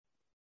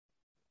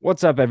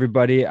What's up,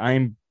 everybody?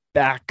 I'm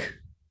back.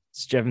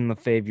 It's Jevin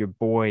LaFave, your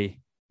boy.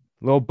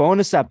 Little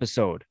bonus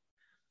episode.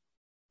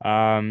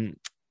 Um,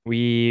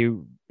 we,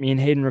 me and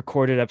Hayden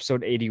recorded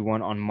episode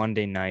 81 on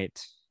Monday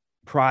night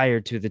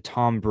prior to the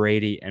Tom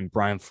Brady and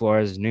Brian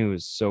Flores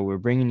news. So we're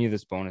bringing you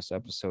this bonus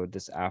episode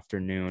this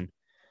afternoon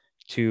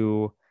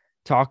to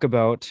talk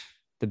about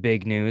the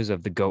big news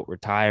of the GOAT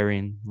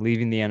retiring,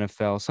 leaving the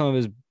NFL, some of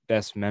his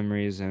best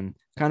memories, and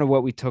kind of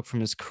what we took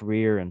from his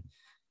career and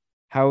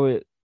how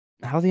the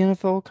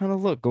NFL kind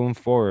of look going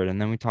forward. And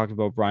then we talked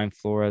about Brian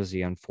Flores,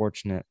 the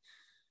unfortunate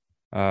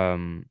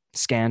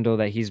scandal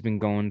that he's been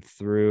going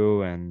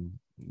through, and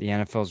the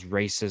NFL's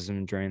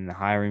racism during the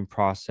hiring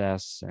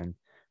process, and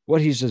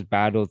what he's just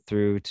battled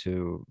through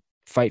to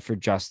fight for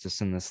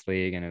justice in this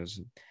league. And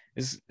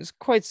it's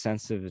quite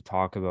sensitive to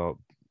talk about,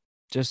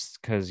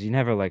 just because you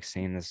never like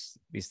seeing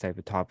these type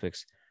of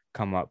topics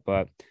come up.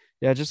 But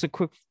yeah, just a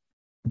quick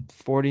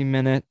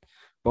 40-minute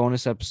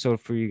bonus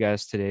episode for you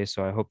guys today.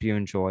 So I hope you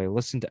enjoy.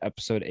 Listen to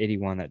episode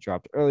 81 that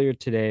dropped earlier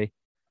today,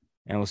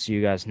 and we'll see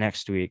you guys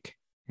next week.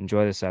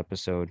 Enjoy this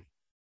episode.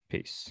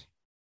 Peace.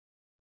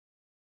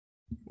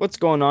 What's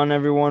going on,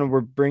 everyone?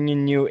 We're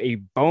bringing you a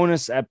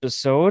bonus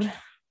episode.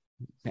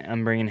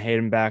 I'm bringing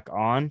Hayden back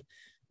on.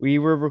 We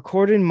were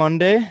recording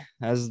Monday,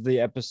 as the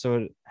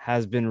episode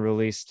has been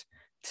released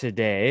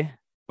today,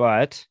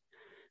 but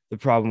the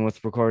problem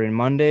with recording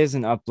Mondays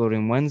and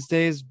uploading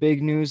Wednesdays,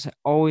 big news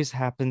always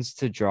happens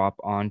to drop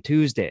on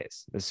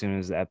Tuesdays as soon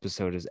as the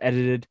episode is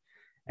edited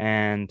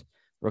and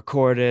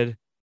recorded.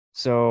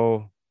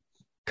 So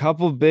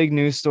couple big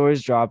news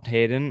stories dropped,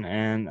 Hayden,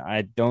 and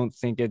I don't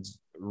think it's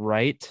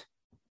right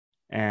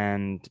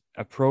and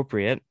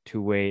appropriate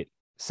to wait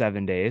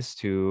 7 days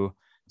to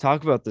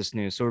talk about this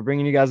news. So we're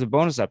bringing you guys a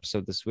bonus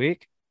episode this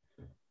week.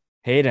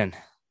 Hayden,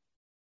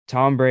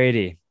 Tom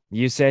Brady,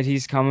 you said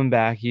he's coming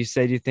back. You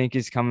said you think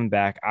he's coming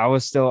back. I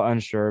was still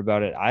unsure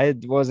about it. I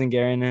wasn't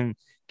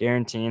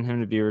guaranteeing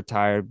him to be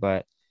retired,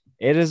 but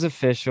it is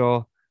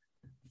official.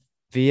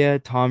 Via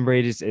Tom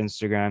Brady's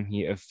Instagram,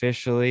 he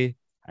officially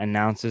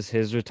announces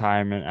his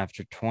retirement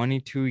after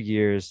 22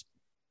 years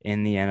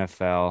in the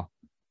NFL.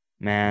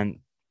 Man,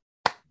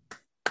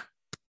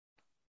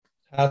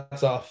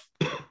 hats off.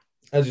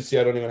 As you see,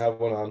 I don't even have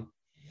one on.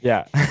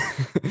 yeah.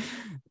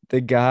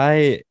 The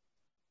guy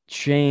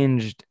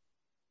changed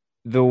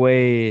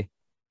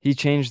he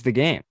changed the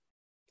game.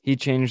 He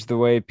changed the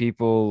way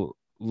people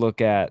look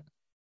at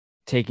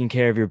taking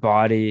care of your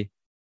body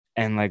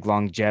and like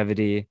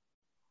longevity.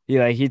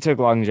 He took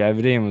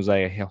longevity and was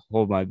like, hey,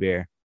 hold my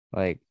beer.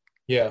 Like,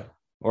 yeah,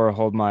 or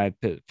hold my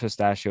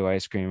pistachio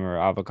ice cream or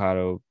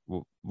avocado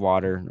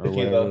water or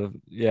tequila. whatever.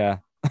 Yeah.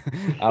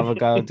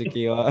 Avocado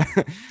tequila.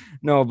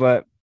 No,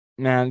 but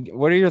man,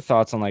 what are your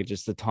thoughts on like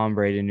just the Tom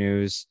Brady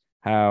news?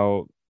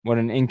 What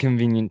an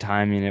inconvenient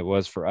timing it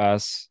was for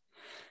us.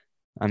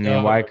 I mean,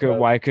 Oh my God.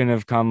 why couldn't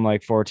have come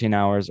like 14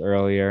 hours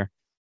earlier?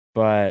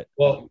 But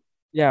Well,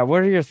 yeah,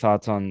 what are your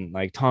thoughts on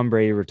like Tom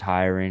Brady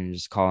retiring and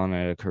just calling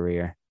it a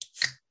career?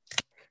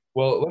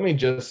 let me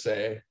just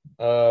say,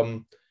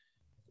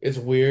 it's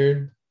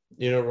weird,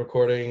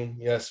 recording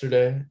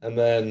yesterday and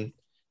then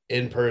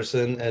in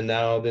person, and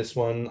now this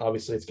one.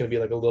 Obviously, it's gonna be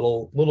like a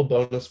little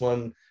bonus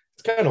one.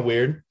 It's kind of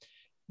weird,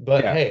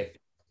 but Yeah. hey,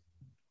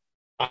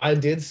 I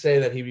did say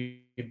that he'd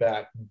be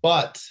back,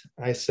 but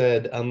I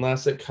said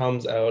unless it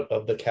comes out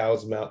of the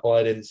cow's mouth. Well,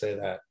 I didn't say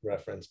that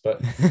reference,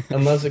 but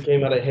unless it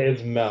came out of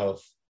his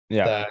mouth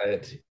Yeah.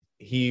 that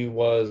he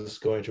was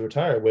going to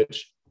retire,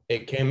 which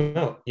it came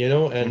out,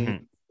 and Hmm.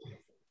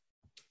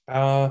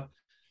 uh,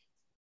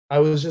 I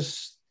was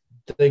just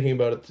thinking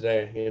about it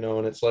today,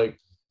 and it's like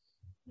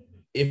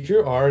if you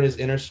are in his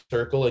inner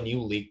circle and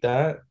you leak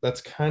that, that's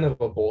kind of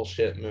a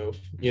bullshit move,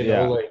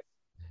 Yeah. like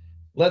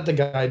let the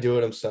guy do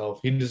it himself.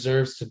 He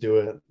deserves to do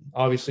it.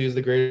 Obviously, he's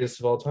the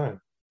greatest of all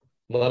time.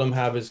 Let him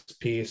have his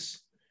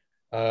piece.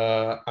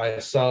 I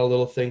saw a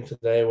little thing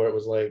today where it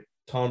was like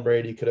Tom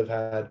Brady could have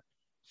had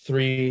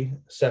three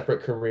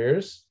separate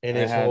careers in I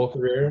his have whole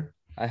career.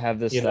 I have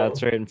the You know,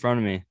 stats right in front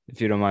of me, if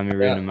you don't mind me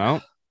reading yeah. them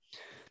out.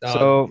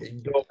 So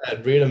Go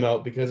ahead, read them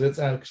out because it's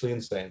actually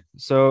insane.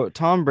 So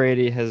Tom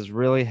Brady has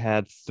really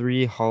had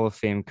three Hall of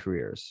Fame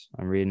careers.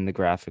 I'm reading the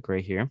graphic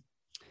right here.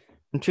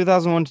 From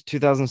 2001 to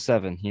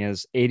 2007, he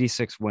has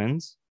 86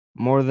 wins,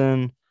 more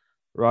than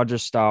Roger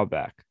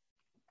Staubach.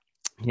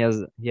 He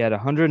had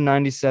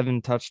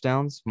 197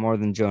 touchdowns, more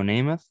than Joe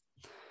Namath.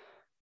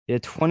 He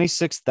had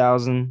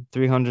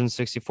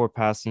 26,364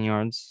 passing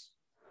yards,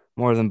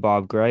 more than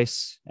Bob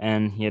Grice,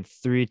 and he had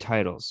three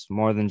titles,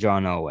 more than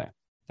John Elway.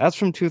 That's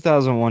from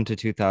 2001 to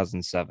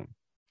 2007.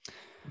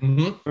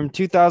 Mm-hmm. From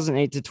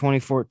 2008 to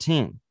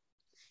 2014,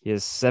 he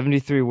has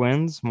 73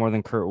 wins, more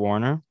than Kurt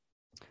Warner,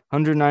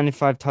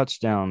 195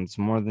 touchdowns,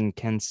 more than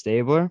Ken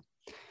Stabler,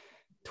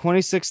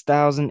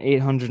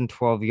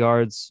 26,812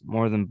 yards,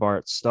 more than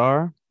Bart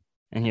Starr,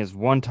 and he has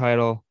one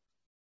title,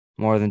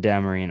 more than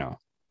Dan Marino.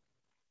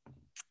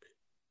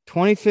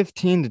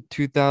 2015 to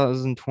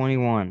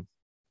 2021,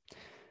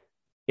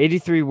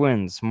 83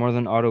 wins, more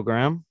than Otto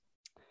Graham,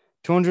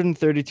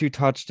 232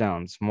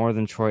 touchdowns, more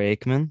than Troy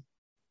Aikman.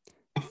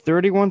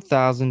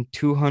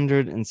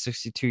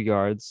 31,262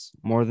 yards,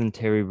 more than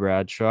Terry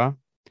Bradshaw.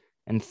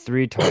 And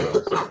 3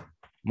 titles,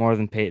 more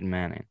than Peyton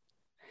Manning.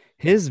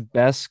 His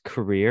best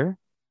career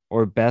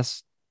or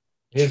best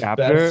His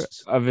chapter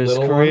best of his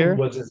little one career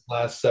was his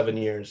last 7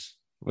 years.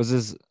 was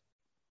his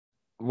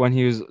when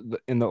he was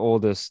in the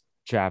oldest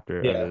chapter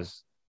of Yeah.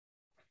 his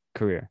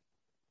career.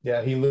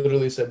 Yeah, he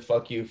literally said,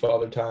 "Fuck you,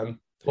 Father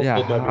Time. Yeah,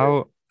 Hold my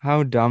beer."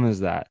 how dumb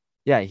is that?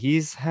 Yeah,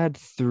 he's had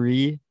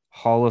 3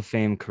 Hall of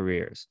Fame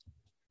careers.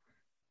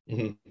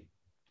 Mhm.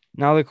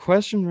 Now the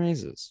question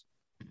raises,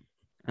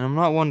 and I'm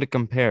not one to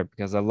compare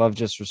because I love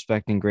just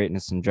respecting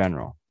greatness in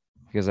general,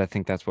 because I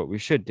think that's what we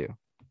should do.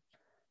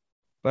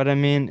 But I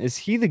mean, is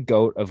he the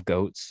GOAT of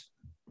GOATs?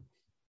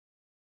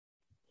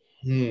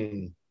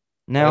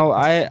 Now,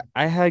 That's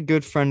I had a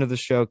good friend of the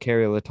show,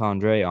 Carrie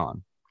Latondre,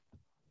 on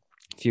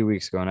a few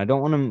weeks ago, and I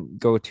don't want to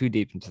go too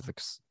deep into the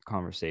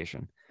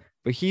conversation,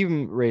 but he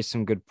raised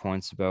some good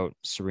points about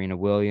Serena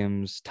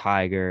Williams,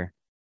 Tiger,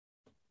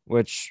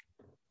 which,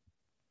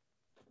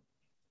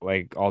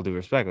 like, all due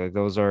respect, like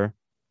those are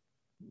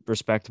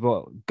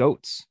respectable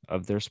goats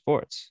of their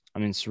sports. I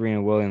mean,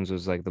 Serena Williams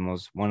was like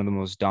one of the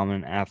most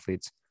dominant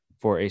athletes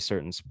for a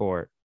certain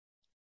sport,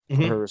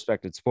 for her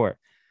respected sport.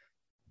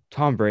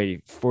 Tom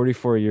Brady,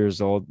 44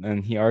 years old,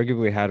 and he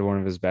arguably had one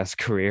of his best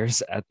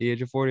careers at the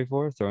age of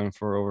 44, throwing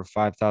for over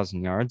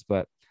 5,000 yards.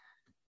 But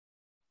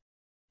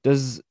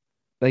do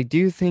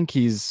you think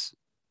he's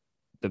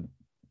the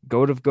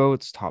GOAT of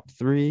GOATs, top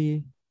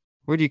 3?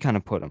 Where do you kind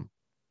of put him?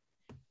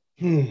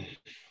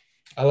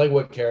 I like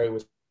what Corey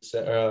was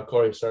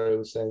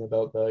saying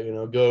about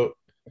the GOAT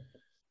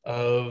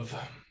of.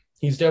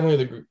 He's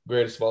definitely the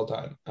greatest of all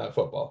time at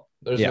football.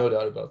 There's no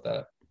doubt about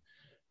that.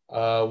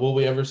 Will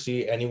we ever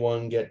see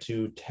anyone get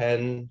to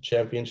 10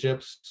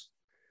 championships?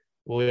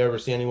 Will we ever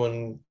see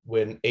anyone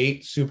win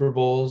 8 Super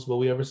Bowls? Will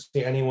we ever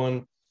see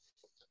anyone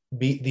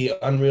beat the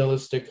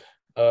unrealistic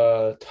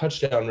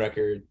touchdown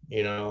record,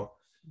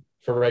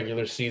 for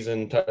regular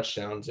season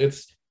touchdowns?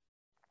 It's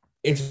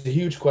a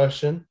huge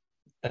question.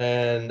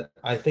 And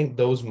I think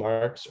those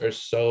marks are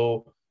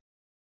so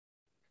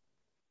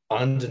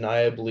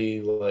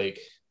undeniably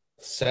like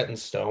set in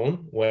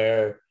stone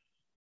where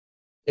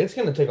it's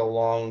going to take a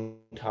long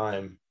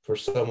time for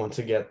someone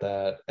to get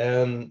that.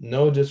 And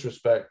no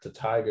disrespect to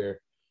Tiger,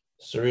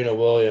 Serena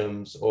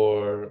Williams,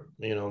 or,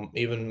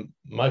 even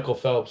Michael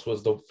Phelps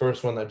was the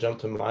first one that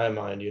jumped to my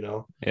mind,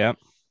 Yeah.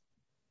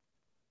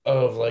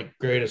 of like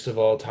greatest of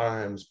all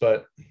times.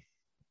 But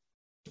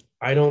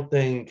I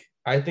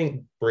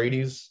think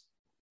Brady's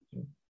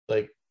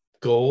like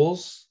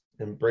goals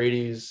and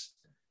Brady's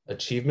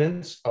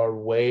achievements are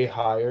way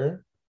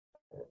higher,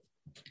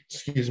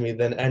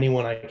 than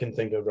anyone I can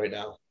think of right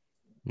now.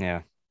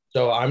 Yeah.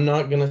 So I'm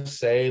not gonna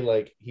say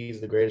like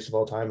he's the greatest of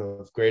all time,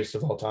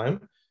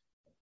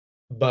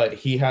 but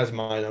he has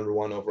my number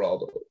one overall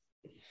vote.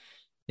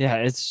 Yeah,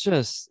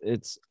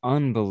 it's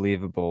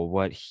unbelievable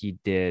what he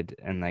did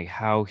and like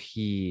how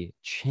he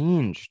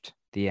changed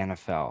the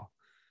NFL.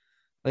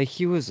 Like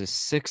he was a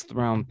 6th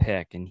round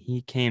pick and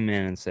he came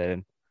in and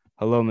said,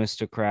 "Hello,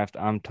 Mr. Kraft.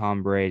 I'm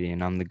Tom Brady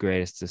and I'm the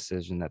greatest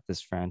decision that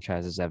this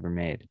franchise has ever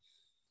made."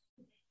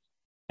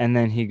 And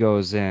then he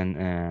goes in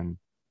and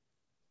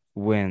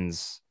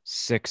wins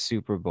 6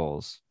 Super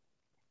Bowls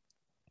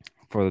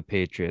for the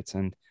Patriots.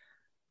 And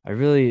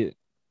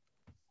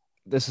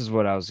this is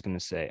what I was going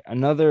to say.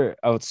 Another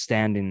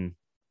outstanding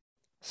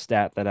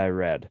stat that I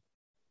read,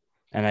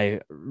 and I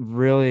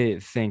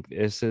really think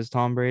this is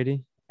Tom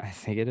Brady. I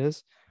think it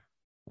is.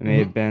 It may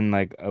have been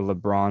like a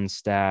LeBron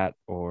stat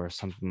or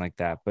something like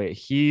that, but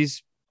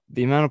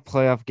the amount of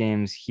playoff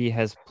games he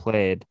has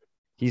played,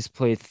 he's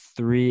played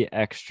 3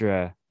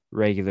 extra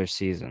regular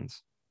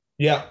seasons.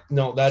 Yeah,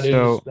 no, that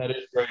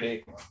is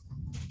Brady.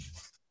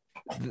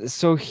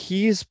 So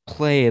he's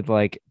played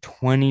like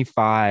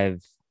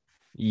 25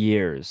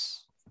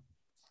 years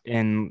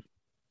in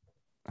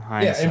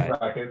hindsight. Yeah, in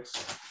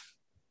brackets.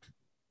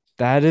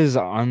 That is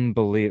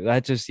unbelievable.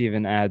 That just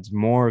even adds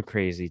more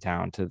crazy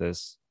town to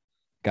this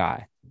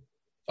guy.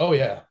 Oh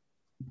yeah.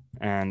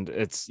 And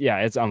it's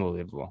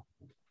unbelievable.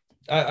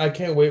 I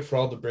can't wait for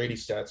all the Brady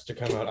stats to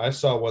come out. I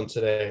saw one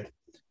today,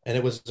 and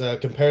it was a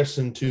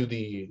comparison to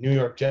the New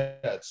York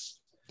Jets.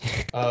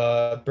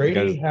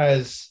 Brady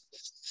has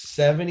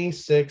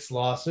 76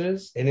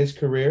 losses in his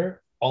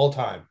career all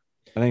time.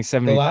 I think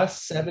 70. The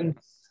last 7.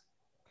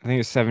 I think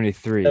it's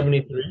 73.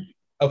 73.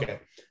 Okay.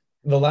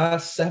 The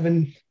last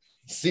 7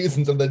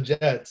 seasons of the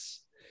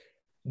Jets,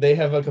 they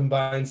have a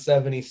combined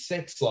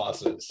 76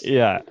 losses.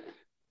 Yeah.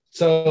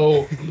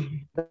 So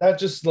that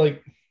just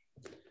like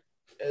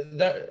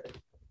that.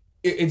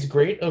 It's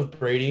great of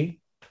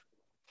Brady,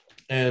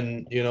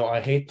 and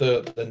I hate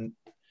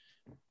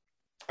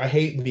I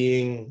hate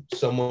being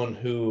someone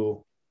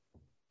who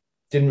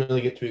didn't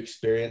really get to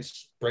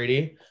experience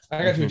Brady.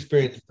 I got to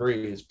experience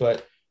Breeze,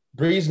 but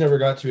Breeze never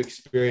got to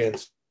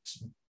experience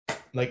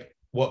like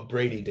what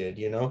Brady did.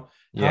 Yeah.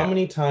 How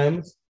many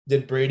times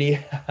did Brady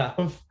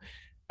have?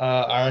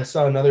 I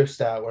saw another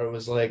stat where it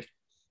was like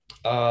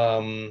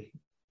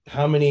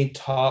How many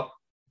top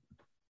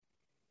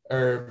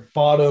or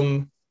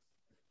bottom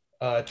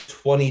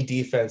 20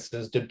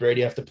 defenses did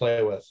Brady have to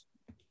play with?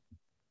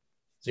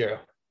 Zero.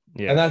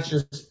 And Yeah.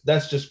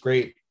 that's just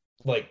great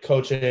like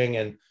coaching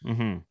and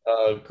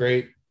Mm-hmm.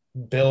 great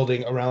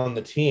building around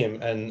the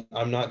team. And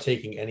I'm not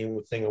taking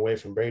anything away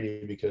from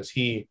Brady because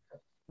he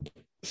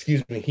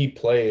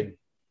played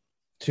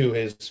to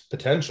his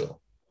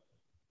potential,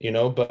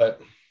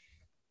 but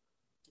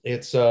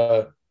it's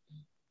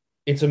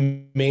it's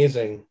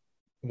amazing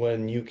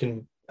when you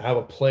can have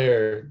a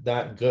player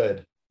that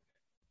good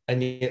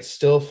and yet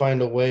still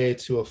find a way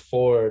to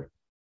afford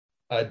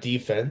a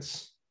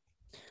defense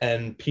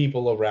and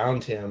people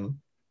around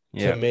him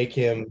to Yeah. make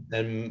him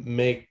and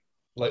make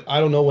like I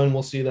don't know when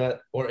we'll see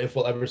that or if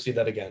we'll ever see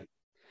that again.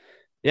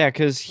 Yeah,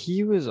 because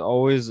he was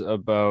always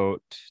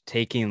about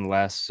taking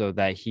less so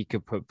that he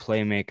could put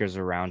playmakers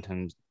around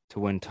him to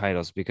win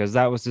titles because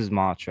that was his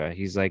mantra.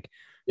 He's like,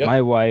 my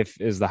Yep.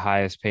 wife is the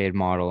highest paid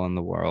model in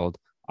the world.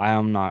 I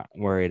am not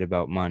worried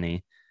about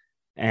money.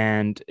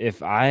 And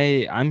if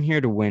I'm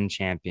here to win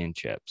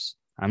championships,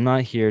 I'm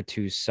not here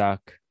to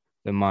suck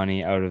the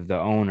money out of the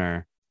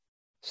owner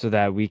so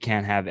that I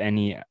can't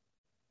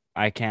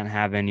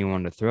have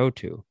anyone to throw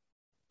to.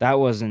 That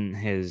wasn't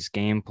his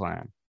game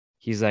plan.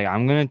 He's like,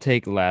 I'm going to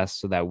take less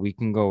so that we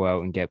can go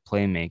out and get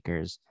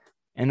playmakers.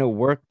 And it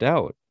worked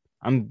out.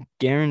 I'm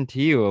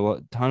guarantee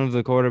you ton of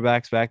the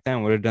quarterbacks back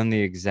then would have done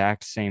the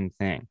exact same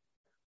thing.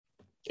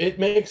 It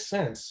makes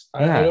sense.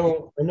 I Yeah.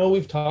 don't I know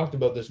we've talked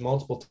about this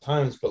multiple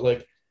times, but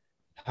like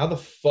how the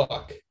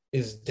fuck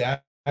is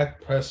Dak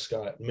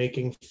Prescott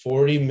making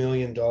 $40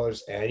 million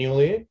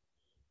annually,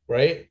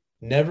 right?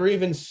 Never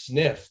even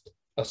sniffed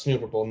a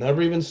Super Bowl,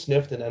 never even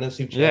sniffed an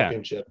NFC Yeah.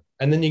 championship.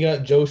 And then you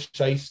got Joe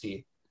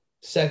Shiesty,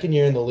 second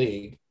year in the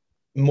league,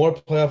 more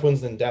playoff wins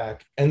than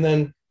Dak. And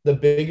then the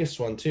biggest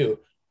one too,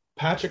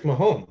 Patrick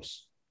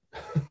Mahomes.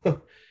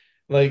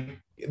 Like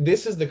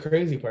this is the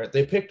crazy part.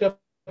 They picked up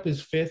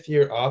his fifth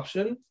year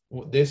option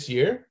this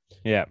year.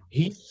 Yeah.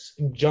 He's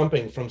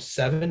jumping from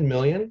 7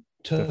 million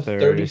To to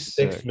 36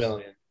 36.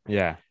 million.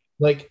 Yeah.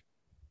 Like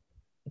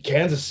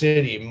Kansas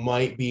City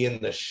might be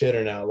in the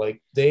shitter now.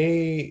 Like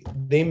they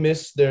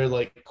missed their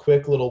like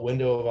quick little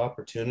window of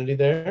opportunity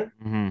there.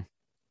 Mm-hmm.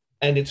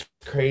 And it's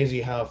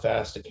crazy how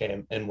fast it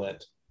came and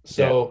went. Yeah.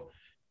 So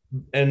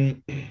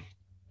and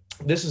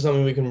this is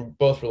something we can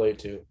both relate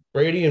to.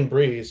 Brady and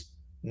Breeze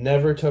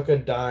never took a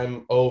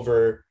dime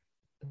over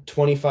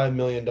 $25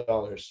 million.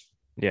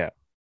 Yeah.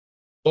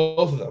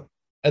 Both of them.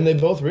 And they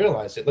both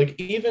realized it. Like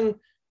even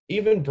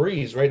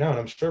Breeze right now, and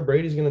I'm sure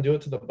Brady's gonna do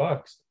it to the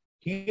Bucks.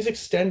 He's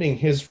extending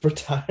his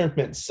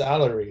retirement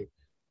salary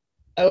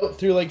out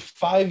through like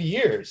 5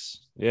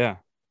 years. Yeah.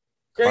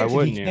 Why Granted, he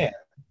wouldn't you? can't.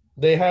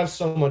 They have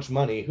so much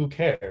money. Who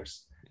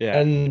cares? Yeah.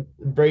 And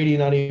Brady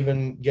not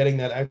even getting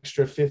that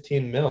extra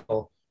 15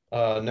 mil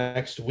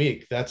next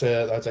week. That's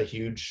a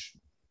huge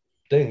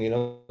thing.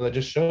 That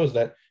just shows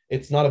that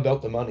it's not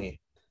about the money.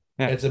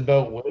 Yeah. It's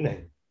about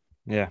winning.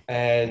 Yeah.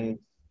 And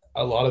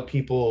a lot of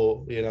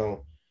people,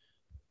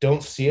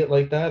 don't see it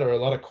like that, or a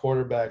lot of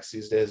quarterbacks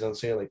these days don't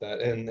see it like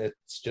that. And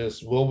it's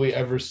just, will we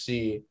ever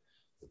see,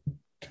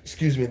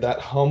 excuse me, that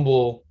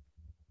humble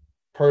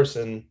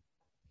person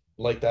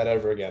like that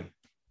ever again?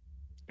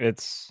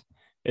 It's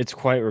it's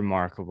quite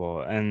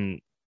remarkable.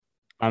 And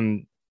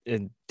I'm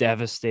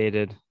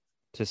devastated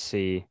to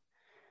see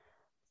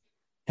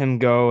him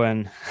go.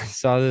 And I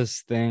saw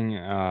this thing,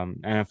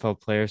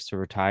 NFL players to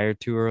retire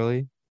too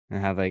early,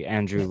 and had like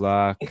Andrew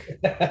Luck,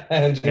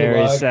 Andrew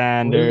Barry Luck,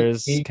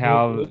 Sanders,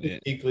 Cal, Lucas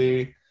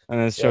Kuechly, and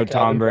then yeah, showed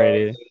Tom Calvin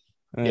Brady. Johnson,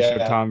 And then showed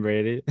yeah. Tom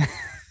Brady.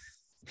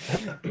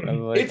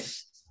 I'm like,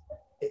 it's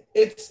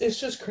it's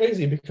just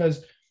crazy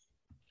because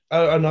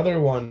another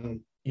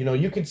one,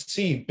 you could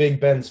see Big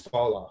Ben's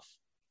fall off.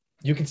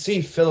 You could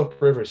see Philip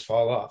Rivers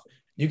fall off.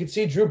 You could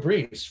see Drew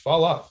Brees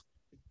fall off.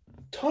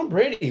 Tom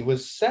Brady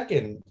was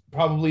second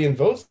probably in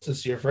votes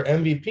this year for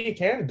MVP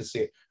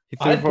candidacy. he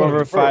threw I'd for put him over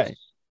first. five.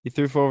 He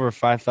threw for over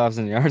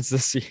 5,000 yards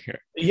this year.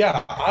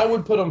 Yeah, I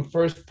would put him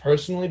first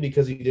personally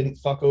because he didn't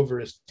fuck over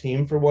his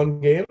team for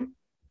one game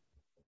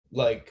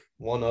like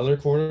one other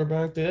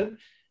quarterback did.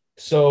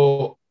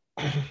 So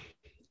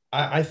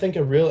I think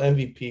a real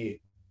MVP,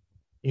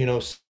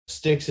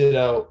 sticks it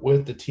out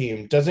with the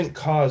team, doesn't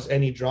cause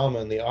any drama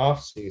in the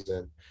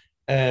offseason,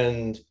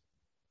 and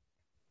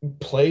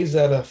plays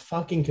at a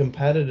fucking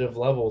competitive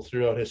level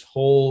throughout his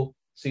whole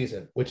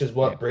season, which is Yeah.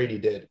 what Brady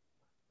did,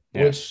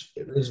 Yeah. which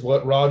is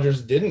what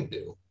Rodgers didn't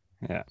do,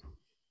 Yeah.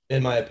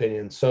 in my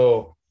opinion.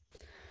 So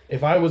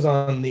if I was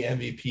on the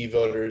MVP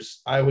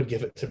voters, I would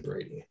give it to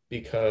Brady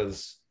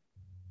because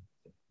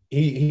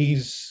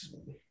he's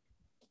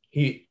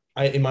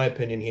in my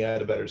opinion, he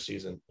had a better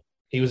season.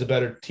 He was a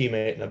better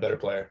teammate and a better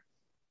player.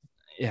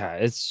 Yeah.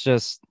 It's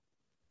just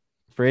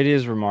Brady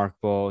is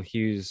remarkable.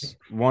 He's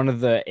one of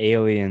the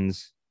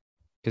aliens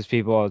because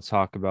people all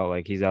talk about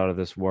like he's out of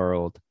this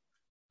world.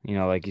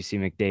 Like you see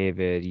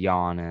McDavid,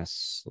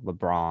 Giannis,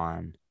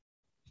 LeBron.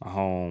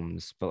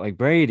 Mahomes, but like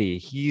Brady,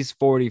 he's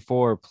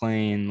 44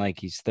 playing like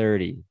he's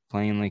 30,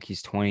 playing like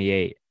he's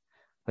 28.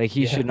 Like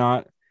he Yeah. should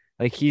not,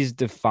 like he's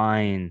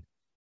defying,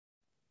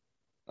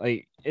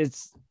 like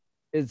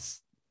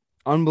it's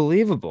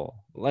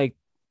unbelievable. Like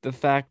the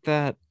fact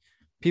that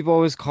people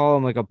always call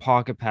him like a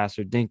pocket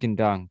passer, dink and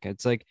dunk.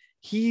 It's like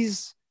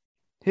his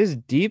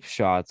deep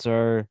shots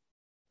are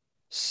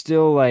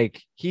still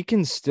like he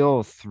can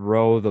still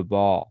throw the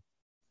ball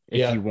if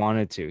he Yeah.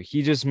 wanted to.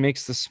 He just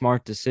makes the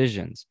smart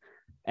decisions.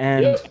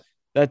 And Yep.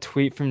 that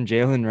tweet from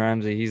Jalen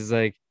Ramsey, he's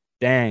like,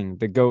 dang,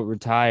 the GOAT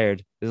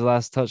retired. His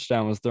last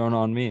touchdown was thrown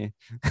on me.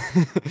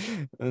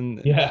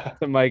 And Yeah.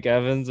 to Mike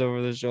Evans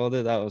over the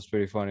shoulder, that was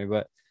pretty funny.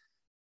 But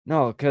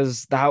no,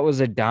 because that was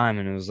a dime.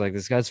 And it was like,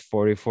 this guy's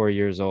 44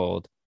 years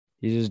old.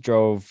 He just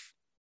drove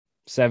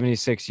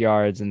 76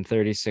 yards in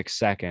 36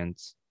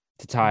 seconds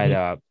to tie it Mhm.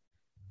 up.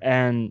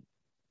 And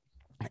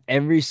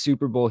every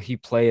Super Bowl he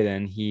played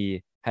in,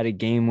 he had a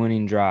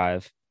game-winning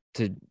drive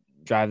to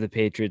drive the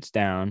Patriots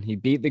down. He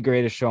beat the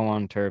greatest show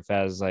on turf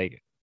as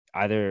like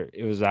either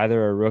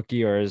a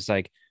rookie or his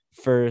like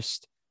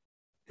first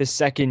his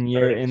second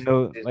year in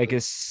the like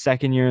his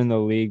second year in the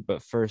league,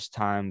 but first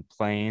time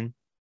playing,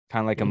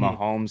 kind of like a Mhm.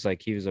 Mahomes,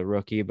 like he was a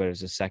rookie, but it was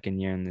his second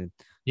year in the league.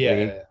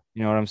 Yeah.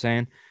 You know what I'm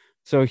saying?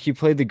 So he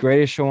played the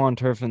greatest show on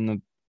turf in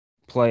the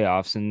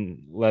playoffs and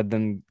led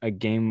them a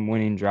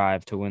game-winning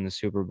drive to win the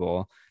Super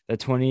Bowl. The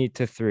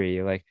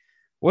 20-3. Like,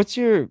 what's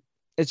your?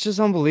 It's just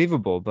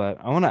unbelievable. But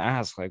I want to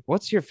ask, like,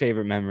 what's your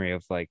favorite memory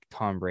of like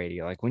Tom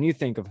Brady? Like, when you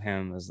think of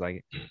him as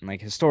like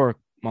historic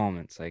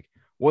moments, like,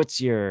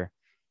 what's your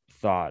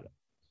thought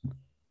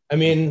I of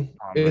mean,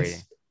 Tom Brady?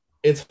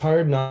 it's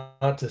hard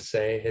not to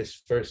say his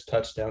first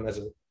touchdown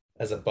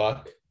as a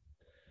Buck.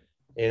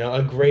 You know,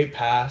 a great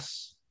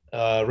pass,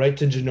 right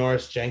to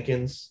Janoris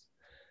Jenkins.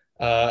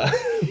 Uh,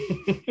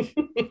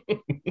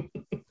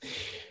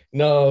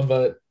 no,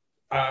 but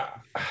I,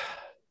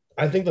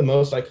 I think the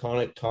most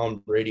iconic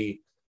Tom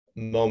Brady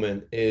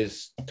moment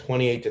is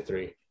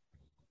 28-3. Yeah,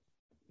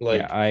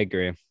 Like I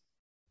agree.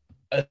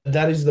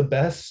 that is the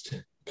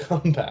best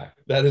comeback.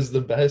 That is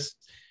the best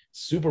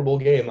Super Bowl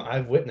game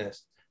I've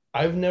witnessed.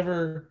 I've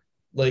never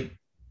like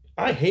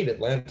I hate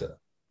Atlanta.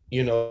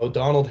 You know,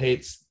 Donald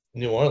hates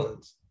New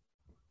Orleans.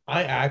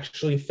 I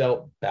actually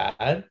felt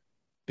bad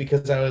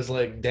because I was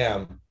like,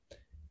 damn,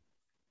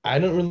 I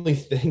don't really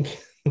think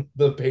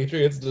the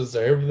Patriots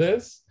deserve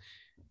this,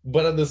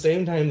 but at the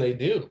same time they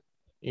do.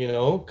 You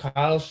know,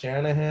 Kyle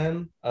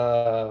Shanahan,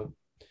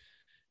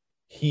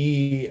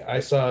 he I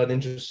saw an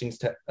interesting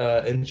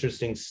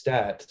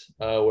stat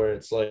where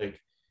it's like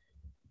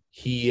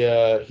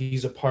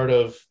he's a part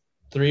of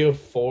 3 of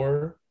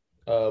 4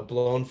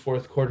 blown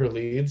fourth quarter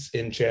leads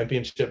in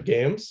championship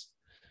games.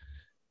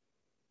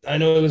 I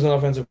know he was an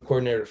offensive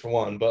coordinator for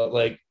one, but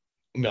like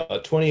no,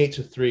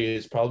 28-3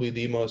 is probably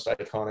the most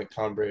iconic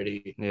Tom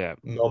Brady Yeah,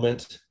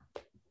 moment.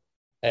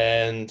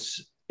 And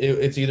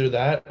it's either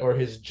that or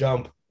his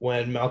jump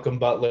when Malcolm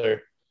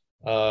Butler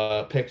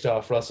picked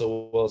off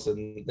Russell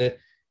Wilson.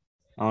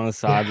 on the Yeah,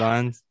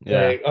 sidelines.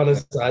 Yeah, like on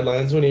his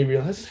sidelines when he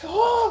realized,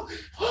 oh.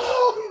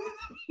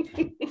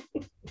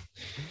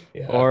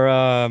 Yeah.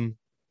 or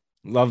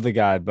love the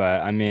guy,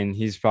 but I mean,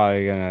 he's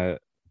probably gonna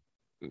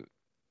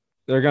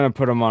they're gonna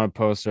put him on a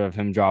poster of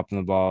him dropping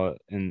the ball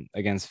in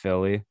against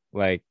Philly.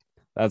 Like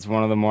that's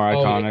one of the more Oh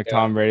iconic yeah.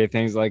 Tom Brady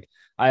things. Like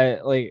I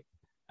like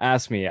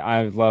ask me,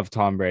 I love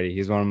Tom Brady.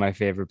 He's one of my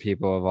favorite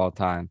people of all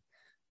time.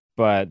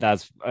 But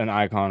that's an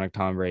iconic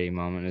Tom Brady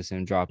moment is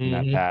him dropping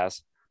that Mm-hmm.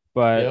 pass.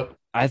 But Yep.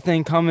 I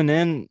think coming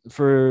in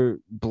for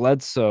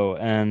Bledsoe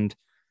and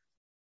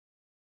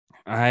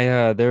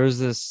I there was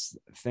this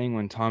thing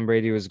when Tom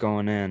Brady was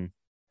going in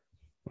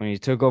when he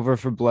took over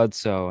for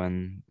Bledsoe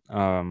and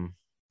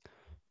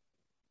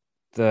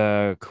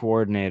the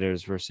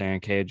coordinators were saying,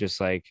 okay, just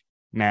like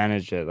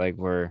manage it. Like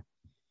we're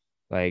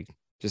like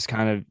just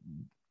kind of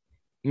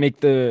make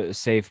the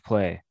safe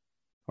play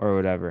or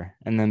whatever.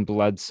 And then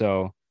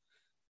Bledsoe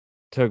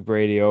took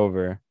Brady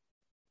over,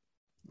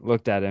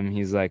 looked at him.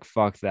 He's like,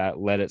 fuck that,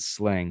 let it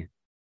sling.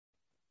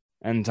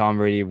 And Tom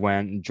Brady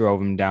went and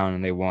drove him down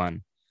and they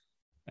won.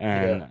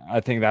 Yeah. And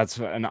I think that's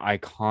an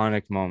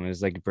iconic moment.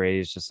 Is like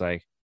Brady's just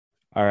like,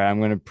 all right, I'm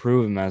going to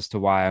prove him as to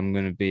why I'm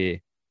going to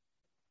be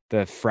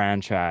the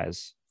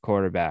franchise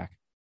quarterback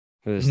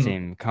for this Mhm.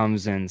 team.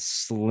 Comes in,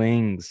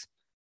 slings,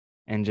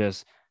 and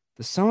just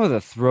some of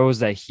the throws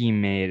that he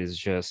made is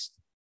just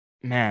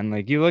man.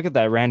 Like you look at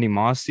that Randy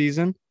Moss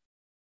season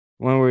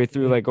when we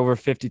threw Mhm. like over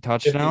 50 50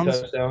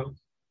 touchdowns.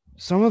 touchdowns.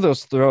 Some of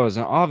those throws,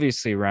 and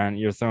obviously, Rand,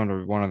 you're throwing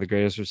to one of the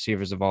greatest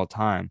receivers of all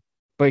time,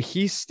 but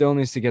he still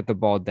needs to get the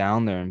ball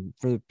down there. And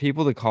for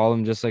people to call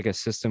him just like a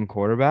system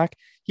quarterback,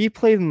 he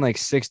played in like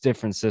 6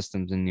 different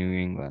systems in New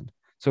England.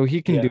 So Yeah.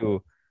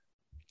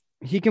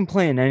 he can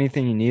play in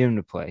anything you need him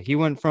to play. He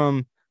went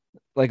from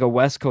like a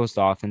West Coast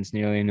offense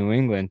nearly in New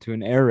England to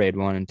an air raid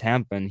one in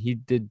Tampa, and he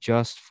did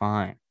just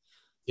fine.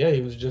 Yeah,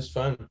 he was just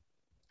fun.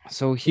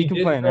 So he He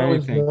can play did in throw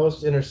his anything.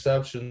 most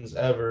interceptions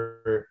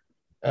ever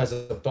as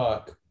a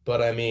Buck,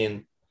 but I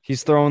mean,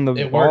 He's throwing the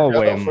it ball worked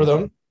away out for more.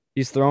 them.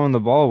 he's throwing the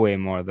ball way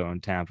more though in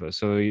Tampa.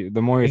 So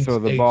the more you throw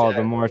the ball,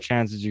 the more Exactly.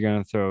 chances you're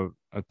gonna throw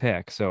a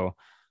pick. So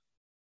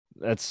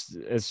it's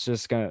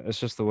just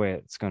the way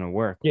it's gonna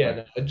work. Yeah, But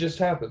no, it just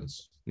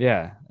happens.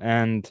 yeah,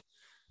 and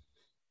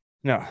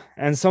no,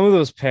 and some of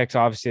those picks,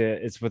 obviously,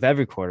 it's with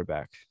every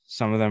quarterback.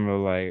 Some of them are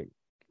like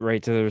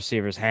right to the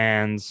receiver's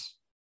hands,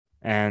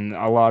 and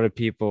a lot of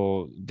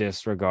people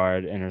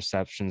disregard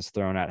interceptions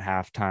thrown at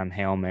halftime,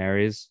 Hail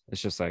Marys.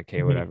 It's just like,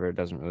 hey, Mhm. whatever, it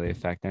doesn't really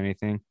affect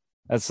anything.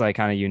 That's like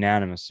kind of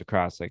unanimous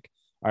across. Like,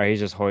 all right, he's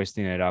just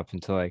hoisting it up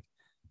until like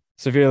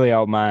severely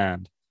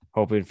outmanned,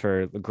 hoping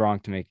for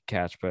Gronk to make a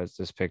catch, but it's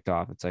just picked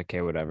off. It's like,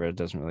 okay, whatever, it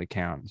doesn't really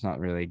count. It's not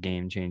really a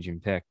game changing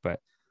pick, but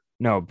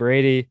no,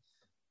 Brady,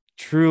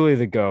 truly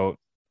the GOAT.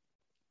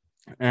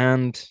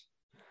 And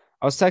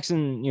I was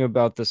texting you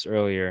about this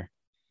earlier.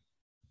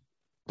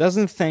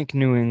 Doesn't thank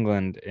New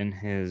England in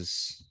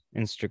his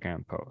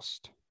Instagram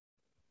post.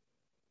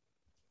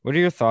 What are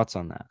your thoughts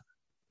on that?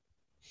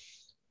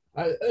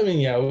 I mean,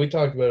 yeah, we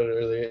talked about it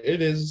earlier.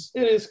 It is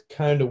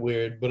kind of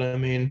weird, but I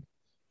mean,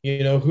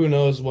 who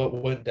knows what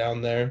went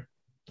down there?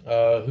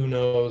 Who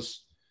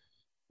knows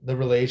the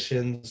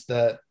relations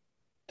that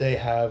they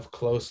have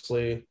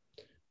closely?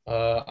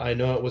 I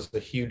know it was a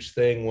huge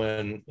thing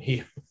when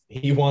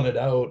he wanted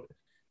out,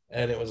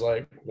 and it was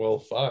like, well,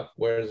 fuck,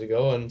 where is he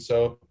going?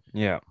 So,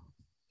 Yeah.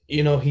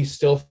 he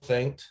still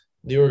thanked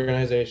the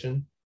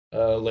organization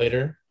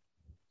later.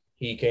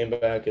 He came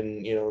back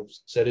and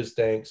said his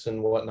thanks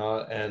and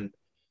whatnot, and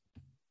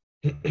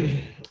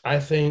I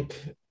think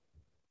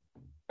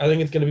I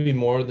think it's going to be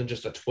more than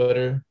just a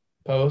Twitter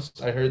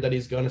post. I heard that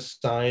he's going to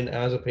sign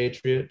as a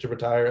Patriot to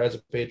retire as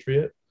a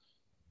Patriot,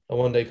 a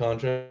 1 day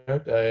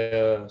contract.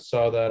 I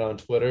saw that on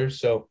Twitter.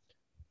 So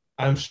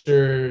I'm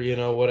sure,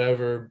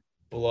 whatever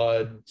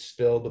blood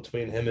spilled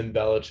between him and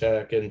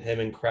Belichick and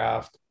him and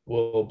Kraft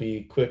will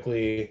be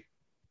quickly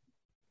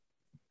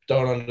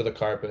thrown under the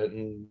carpet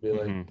and be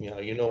like,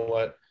 Mm-hmm. you know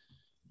what?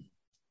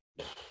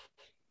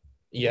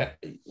 Yeah,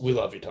 we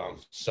love you, Tom.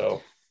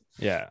 So,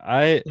 Yeah.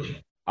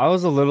 I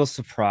was a little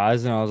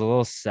surprised and I was a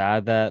little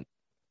sad that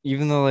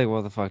even though like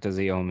what the fuck does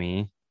he owe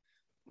me?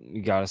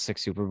 We got us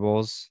 6 Super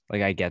Bowls.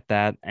 Like I get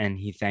that. And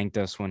he thanked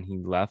us when he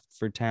left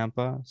for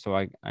Tampa. So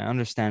I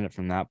understand it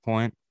from that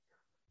point.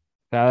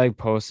 I like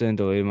posted and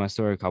deleted my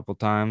story a couple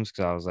times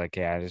because I was like,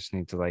 yeah, I just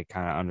need to like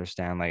kind of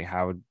understand like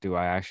how do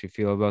I actually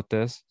feel about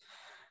this.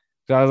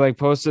 So I was like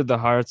posted the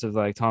hearts of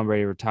like Tom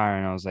Brady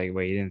retiring. I was like,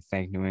 wait, you didn't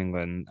thank New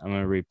England. I'm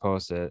gonna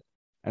repost it.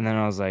 And then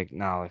I was like,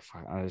 no, like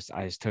fuck,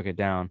 I just took it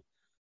down.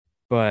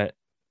 But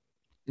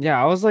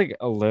yeah, I was like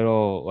a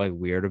little like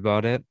weird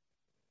about it.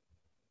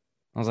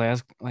 I was like,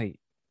 that's like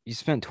you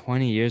spent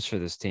 20 years for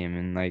this team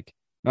and like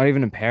not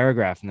even a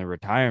paragraph in the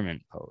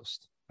retirement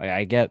post. Like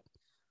I get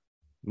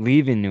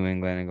leaving New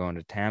England and going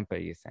to Tampa,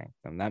 you think,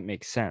 and that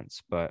makes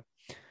sense. But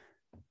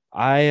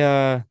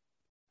I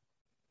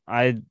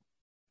I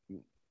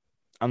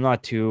I'm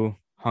not too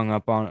hung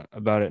up on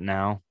about it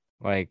now.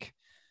 Like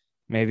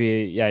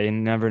maybe, yeah, you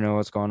never know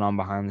what's going on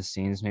behind the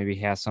scenes. Maybe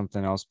he has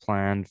something else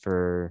planned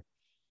for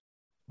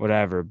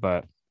whatever.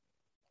 But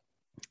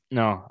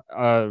no,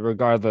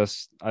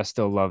 regardless, I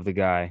still love the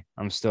guy.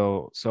 I'm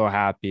still so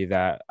happy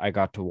that I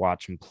got to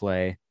watch him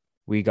play.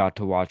 We got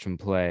to watch him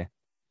play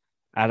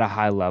at a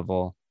high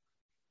level.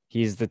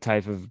 He's the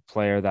type of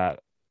player that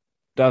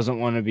doesn't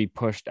want to be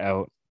pushed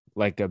out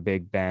like a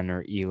Big Ben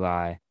or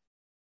Eli.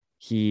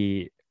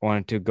 He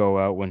wanted to go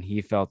out when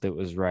he felt it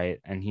was right,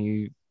 and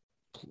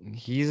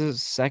he's a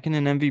second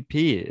in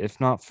MVP, if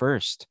not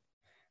first.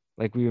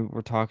 Like we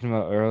were talking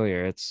about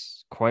earlier,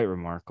 it's quite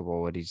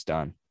remarkable what he's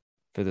done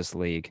for this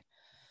league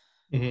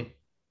mhm.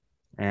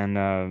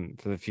 and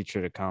for the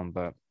future to come.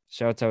 But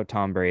shouts out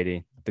Tom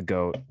Brady, the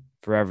GOAT,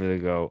 forever the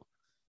GOAT.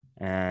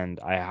 And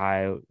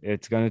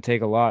it's going to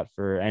take a lot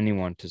for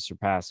anyone to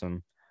surpass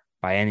him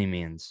by any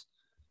means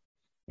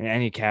in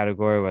any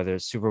category, whether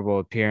it's Super Bowl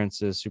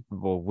appearances, Super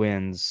Bowl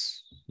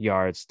wins,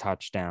 yards,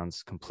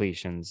 touchdowns,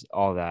 completions,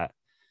 all that.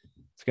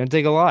 It's going to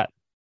take a lot,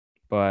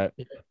 but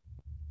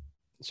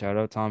shout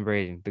out Tom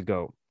Brady, the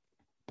GOAT.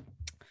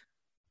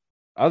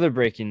 Other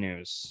breaking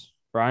news: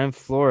 Brian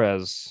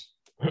Flores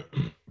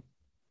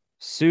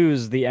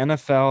sues the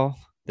NFL,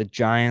 the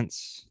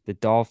Giants, the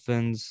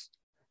Dolphins,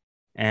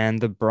 and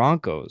the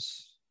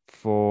Broncos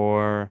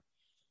for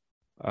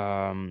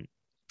um,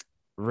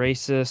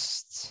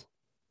 racist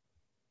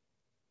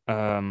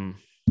um,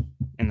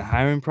 in the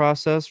hiring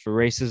process, for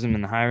racism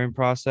in the hiring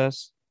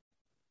process.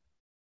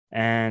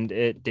 And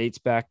it dates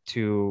back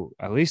to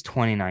at least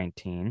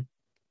 2019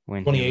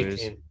 when he was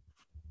 2018.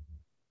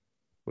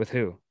 with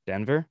who?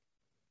 Denver?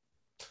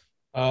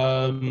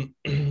 Um,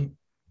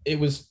 it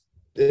was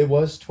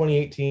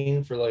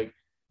 2018 for like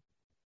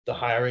the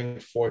hiring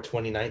for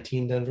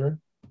 2019 Denver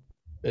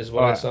is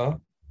what I Oh, saw.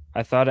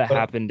 I thought it But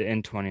happened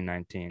in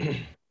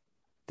 2019,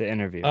 the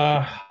interview.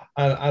 uh,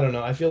 I don't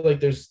know. I feel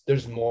like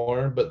there's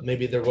more, but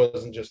maybe there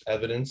wasn't just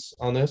evidence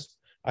on this.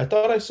 I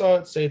thought I saw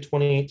it say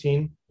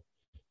 2018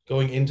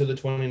 going into the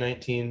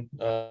 2019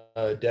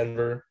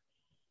 Denver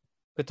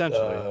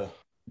Potentially. uh,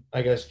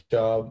 I guess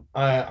job.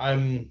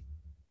 I'm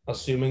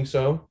assuming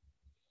so.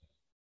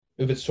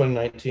 If it's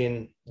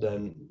 2019,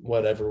 then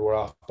whatever, we're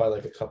off by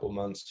like a couple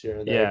months here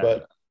and there. Yeah.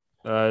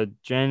 But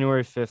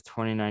January 5th,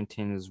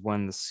 2019 is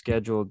when the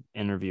scheduled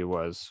interview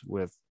was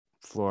with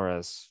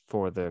Flores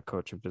for the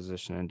coaching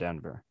position in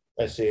Denver.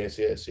 I see, I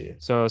see, I see.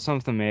 So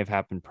something may have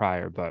happened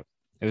prior, but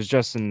it was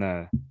just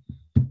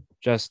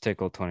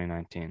tickle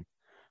 2019.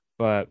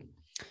 But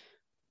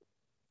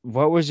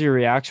what was your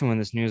reaction when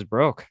this news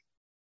broke?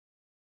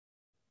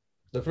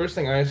 The first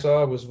thing I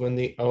saw was when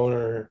the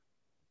owner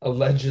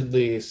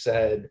allegedly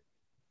said,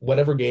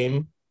 "Whatever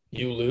game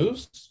you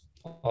lose,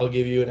 I'll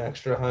give you an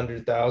extra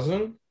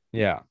 100,000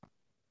 Yeah.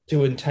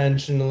 to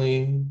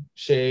intentionally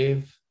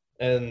shave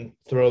and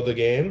throw the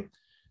game."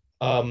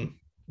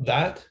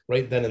 That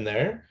right then and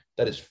there,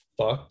 that is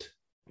fucked.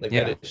 Like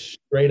Yeah. that is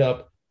straight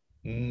up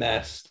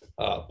messed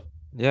up,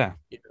 Yeah.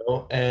 you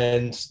know.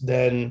 And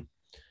then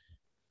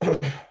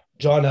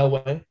John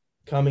Elway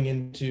coming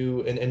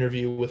into an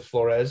interview with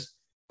Flores,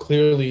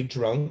 clearly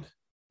drunk,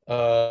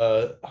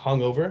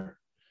 hungover,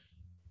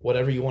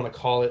 whatever you want to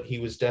call it. He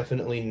was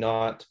definitely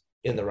not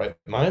in the right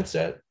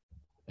mindset.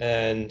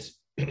 And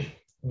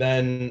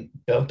then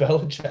Bill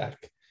Belichick,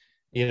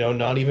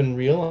 not even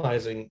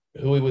realizing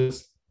who he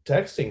was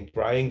texting,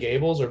 Brian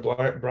Gables or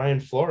Brian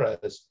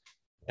Flores.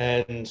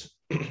 And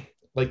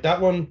like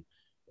that one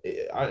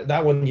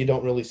you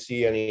don't really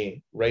see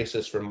any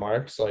racist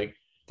remarks. Like,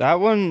 that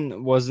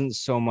one wasn't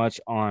so much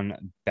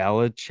on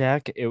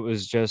Belichick. It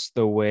was just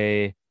the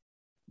way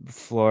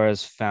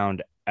Flores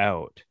found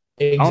out.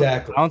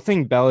 exactly. I don't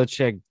think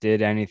Belichick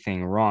did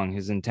anything wrong.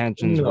 His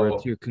intentions were No,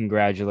 to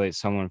congratulate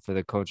someone for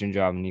the coaching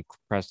job, and he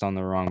pressed on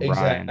the wrong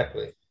Brian.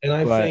 exactly. And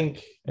I But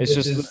think it's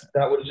just,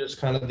 that was just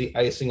kind of the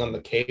icing on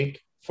the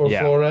cake for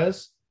yeah,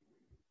 Flores.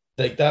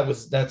 Like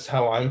that's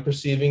how I'm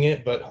perceiving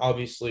it. But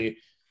obviously,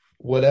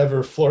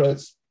 whatever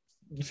Flores,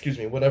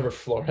 whatever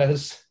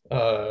Flores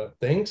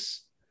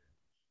thinks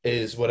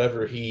is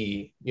whatever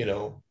he,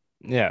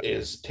 yeah,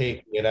 is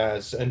taking it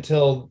as.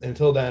 Until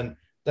then,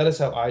 that is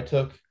how I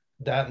took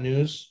that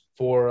news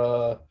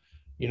for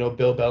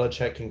Bill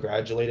Belichick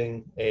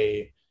congratulating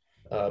a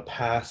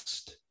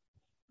past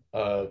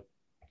uh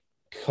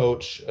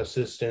coach,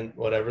 assistant,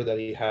 whatever that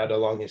he had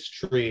along his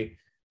tree.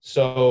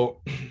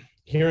 So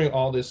hearing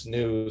all this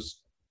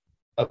news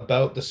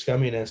about the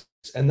scumminess,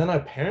 and then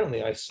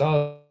apparently I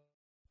saw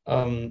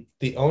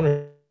the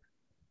owner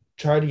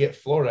try to get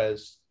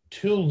Flores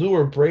to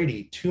lure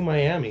Brady to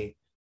Miami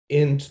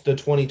in the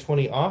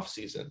 2020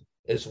 offseason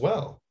as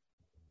well.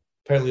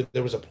 Apparently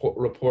there was a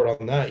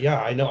report on that.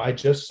 Yeah, I know. I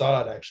just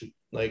saw it actually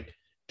like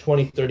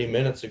 20, 30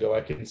 minutes ago.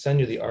 I can send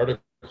you the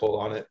article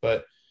on it,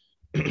 but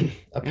interesting.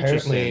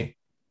 apparently,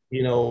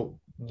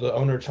 the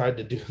owner tried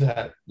to do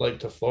that like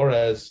to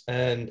Flores,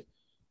 and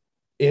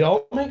it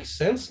all makes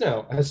sense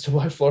now as to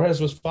why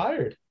Flores was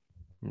fired.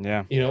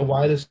 Yeah,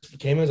 Why this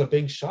came as a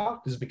big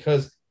shock is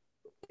because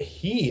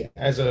he,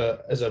 as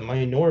a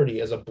minority,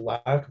 as a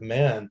black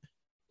man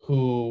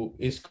who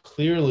is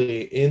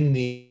clearly in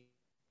the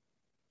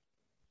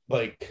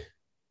like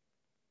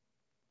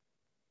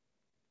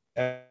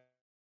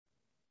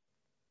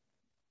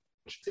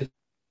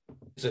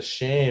it's a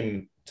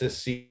shame to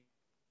see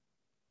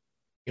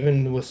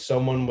even with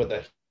someone with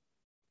a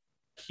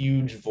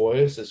huge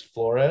voice as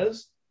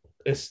Flores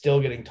is still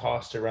getting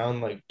tossed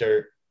around like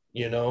dirt,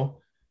 you know?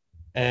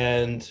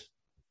 And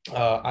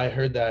I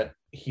heard that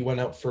he went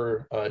out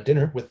for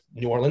dinner with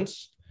New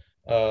Orleans,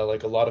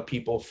 like a lot of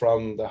people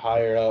from the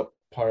higher up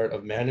part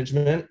of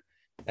management.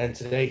 And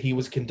today he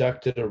was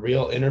conducted a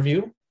real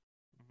interview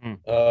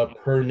Mhm.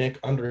 per Nick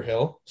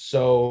Underhill.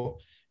 So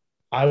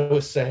I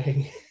was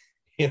saying,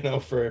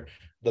 for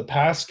the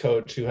past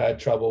coach who had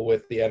trouble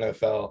with the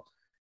NFL,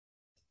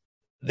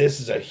 this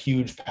is a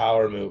huge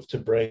power move to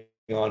bring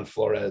on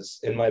Flores,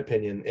 in my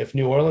opinion. If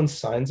New Orleans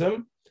signs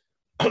him,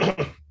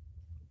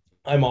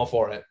 I'm all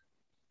for it.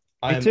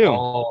 Me I'm too.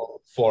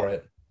 all for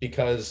it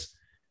because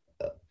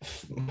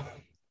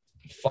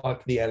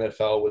fuck the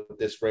NFL with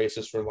this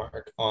racist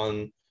remark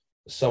on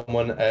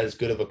someone as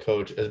good of a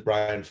coach as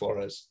Brian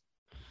Flores.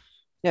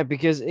 Yeah,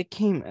 because it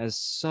came as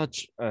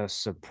such a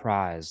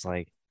surprise,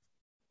 like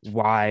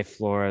why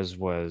Flores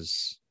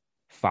was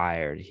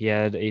fired. He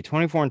had a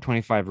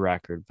 24-25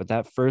 record, but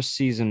that first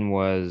season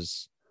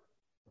was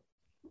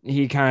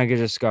he kind of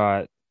just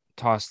got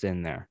tossed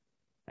in there.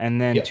 And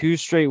then Yeah. two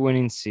straight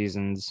winning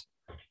seasons,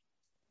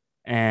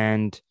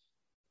 and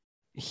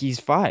he's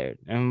fired.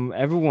 And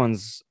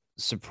everyone's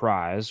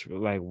surprised,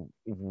 like,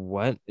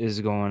 what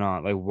is going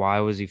on? Like, why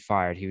was he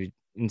fired? He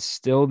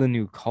instilled a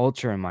new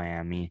culture in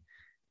Miami.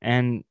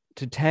 And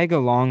to tag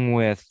along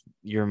with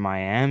your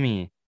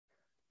Miami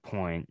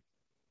point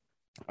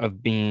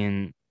of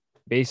being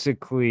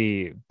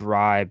basically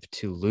bribed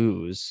to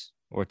lose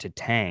or to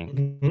tank,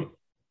 Mm-hmm.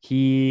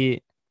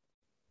 he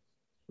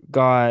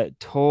got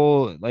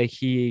told, like,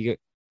 he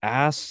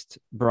asked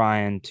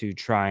Brian to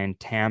try and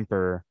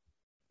tamper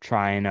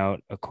trying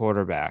out a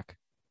quarterback,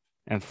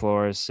 and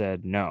Flores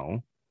said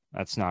no,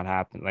 that's not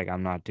happening, like,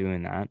 I'm not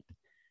doing that.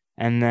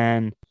 And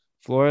then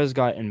Flores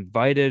got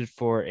invited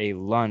for a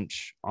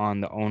lunch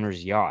on the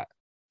owner's yacht.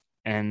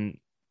 And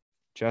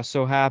just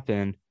so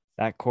happened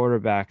that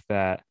quarterback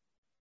that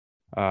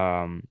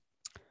um,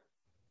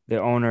 the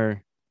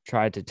owner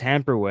tried to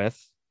tamper with,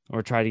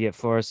 or tried to get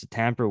Flores to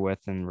tamper with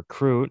and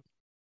recruit,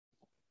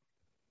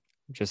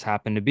 just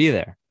happened to be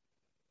there,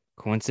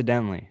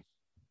 coincidentally.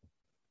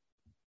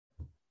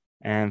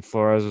 And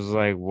Flores was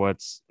like,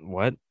 what?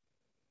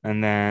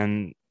 And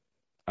then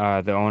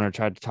the owner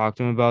tried to talk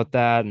to him about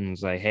that and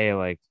was like, hey,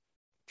 like,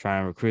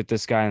 trying to recruit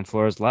this guy. And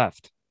Flores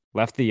left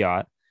the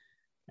yacht.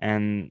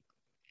 And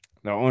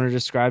the owner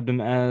described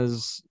him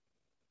as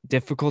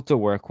difficult to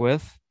work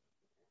with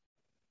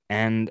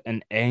and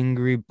an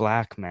angry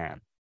black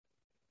man.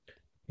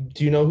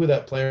 Do you know who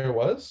that player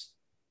was?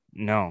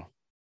 No.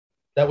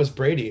 That was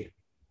Brady.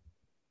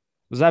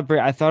 Was that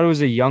Brady? I thought it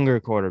was a younger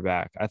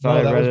quarterback. I thought No,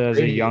 I that read was it as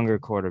a Brady. younger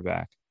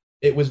quarterback.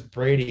 It was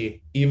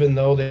Brady. Even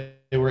though they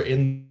were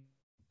in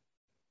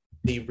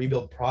the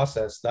rebuild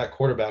process, that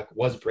quarterback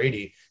was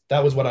Brady.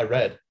 That was what I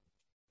read.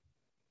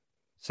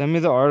 Send me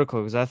the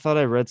article because I thought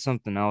I read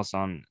something else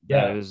on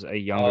that it Yeah, was a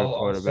younger I'll I'll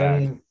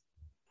quarterback. send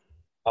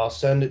I'll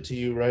send it to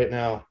you right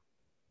now.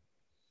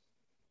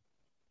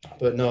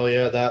 But no,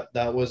 yeah,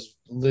 that was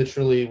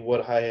literally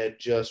what I had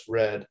just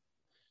read.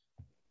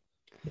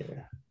 Yeah.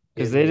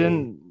 Because Give they me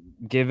didn't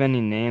give any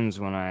names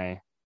when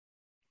I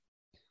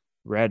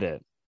read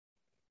it.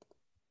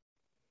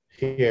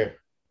 here.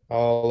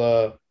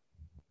 I'll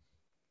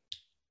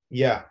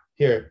yeah,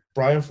 here.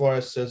 Brian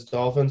Flores says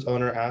Dolphins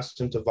owner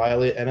asked him to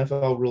violate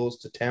NFL rules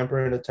to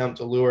tamper and attempt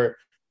to lure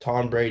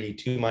Tom Brady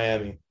to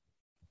Miami.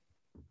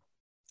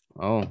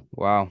 Oh,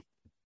 wow.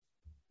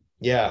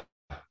 Yeah.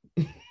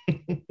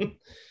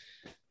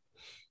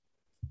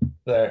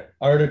 There.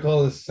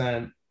 Article is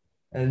sent,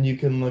 and you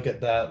can look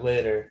at that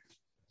later.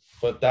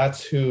 But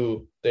that's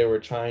who they were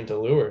trying to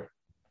lure.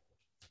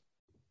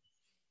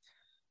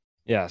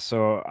 Yeah.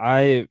 So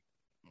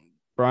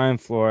Brian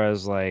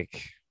Flores,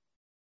 like,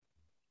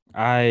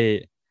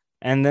 and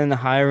then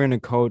hiring a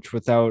coach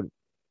without,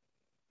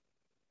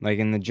 like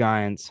in the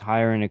Giants,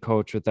 hiring a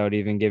coach without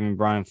even giving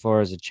Brian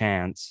Flores a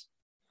chance.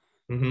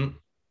 Mm-hmm.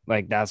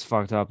 Like, that's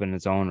fucked up in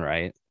its own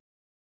right.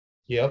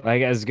 Yep.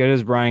 Like, as good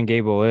as Brian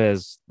Gable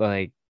is,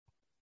 like,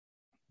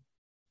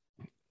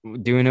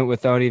 doing it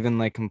without even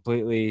like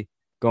completely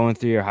going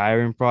through your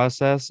hiring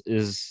process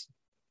is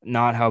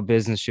not how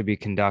business should be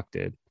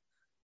conducted.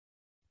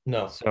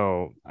 No.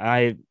 So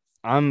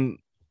I'm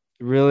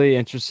really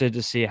interested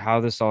to see how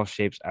this all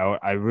shapes out.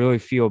 I really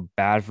feel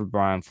bad for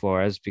Brian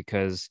Flores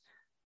because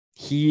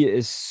he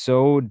is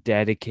so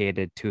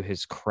dedicated to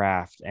his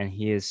craft and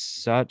he is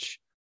such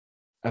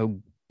a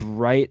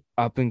bright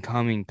up and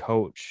coming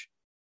coach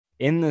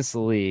in this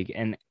league,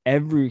 and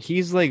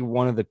he's like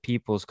one of the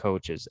people's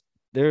coaches.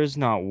 There's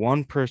not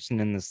one person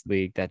in this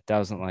league that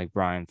doesn't like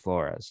Brian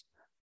Flores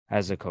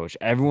as a coach.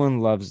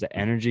 Everyone loves the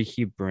energy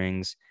he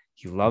brings.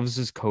 He loves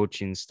his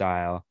coaching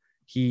style.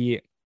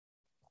 He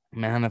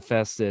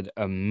manifested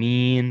a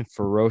mean,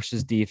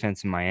 ferocious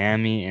defense in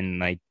Miami and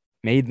like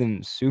made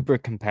them super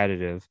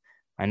competitive.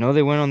 I know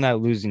they went on that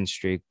losing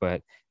streak,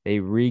 but they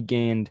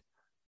regained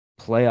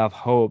playoff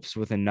hopes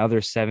with another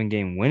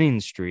 7-game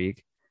winning streak.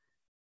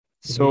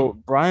 Mm-hmm.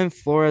 So Brian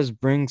Flores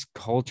brings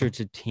culture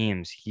to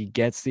teams. He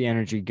gets the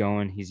energy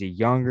going. He's a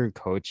younger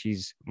coach.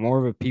 He's more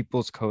of a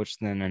people's coach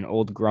than an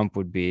old grump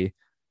would be.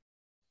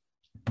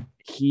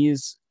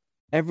 He's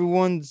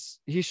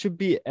he should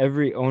be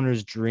every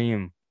owner's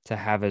dream to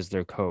have as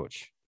their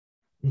coach.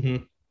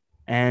 Mm-hmm.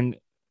 And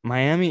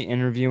Miami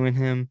interviewing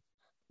him,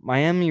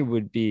 Miami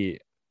would be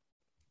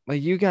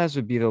like, you guys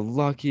would be the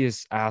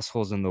luckiest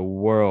assholes in the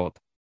world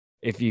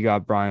if you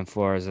got Brian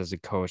Flores as a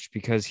coach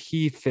because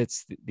he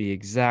fits the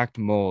exact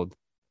mold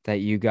that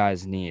you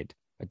guys need.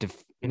 Like,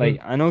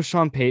 Mm-hmm. I know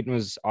Sean Payton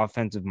was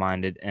offensive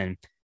minded and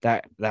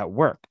that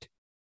worked.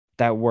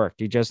 That worked.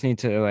 You just need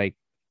to like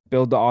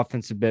build the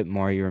offense a bit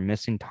more. You were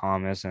missing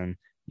Thomas and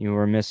you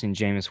were missing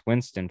Jameis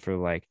Winston for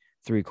like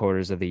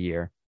 3/4 of the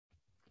year.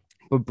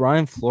 But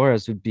Brian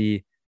Flores would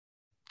be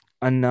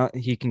enough.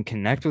 He can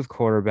connect with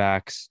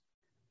quarterbacks.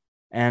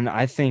 And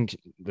I think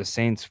the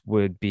Saints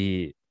would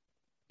be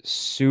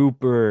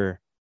super,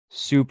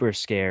 super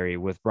scary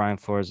with Brian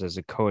Flores as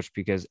a coach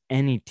because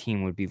any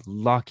team would be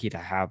lucky to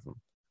have him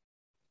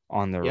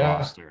on their Yeah.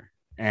 roster.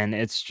 And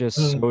it's just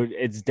Mm. so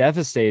it's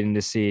devastating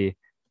to see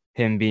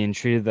him being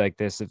treated like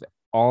this if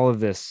all of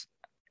this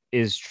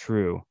is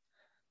true.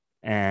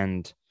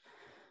 And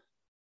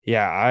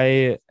yeah,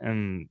 I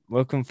am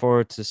looking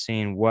forward to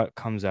seeing what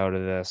comes out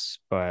of this.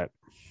 But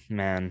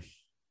man,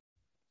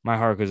 my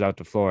heart goes out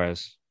to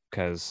Flores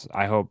because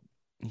I hope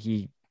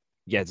he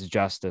gets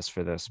justice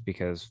for this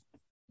because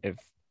if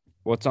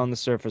what's on the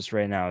surface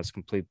right now is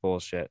complete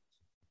bullshit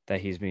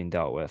that he's being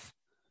dealt with.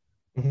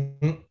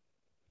 Mm-hmm.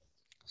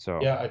 So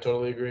Yeah, I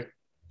totally agree.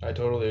 I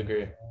totally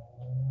agree.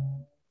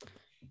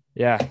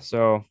 yeah.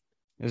 So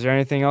is there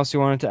anything else you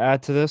wanted to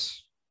add to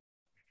this?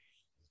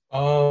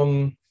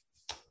 Um,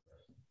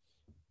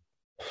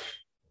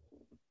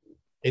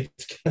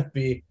 it's gonna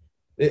be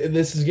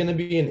this is gonna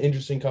be an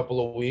interesting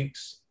couple of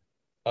weeks.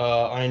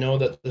 I know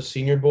that the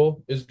Senior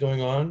Bowl is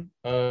going on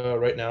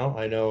right now.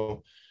 I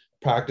know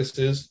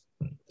practices,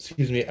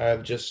 excuse me,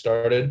 I've just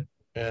started,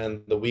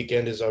 and the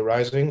weekend is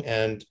rising.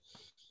 And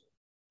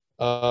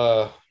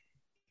uh,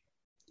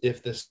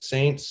 if the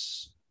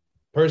Saints,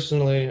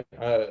 personally,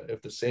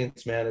 if the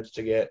Saints manage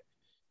to get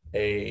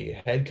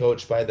a head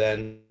coach by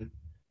then,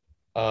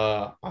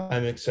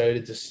 I'm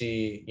excited to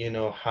see,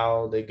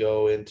 how they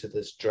go into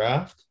this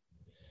draft,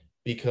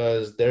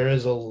 because there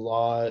is a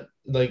lot,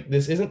 like,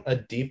 this isn't a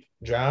deep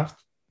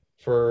draft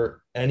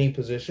for any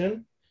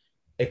position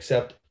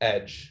except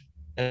edge.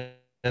 And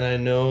I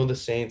know the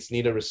Saints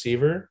need a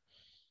receiver,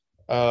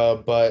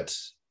 but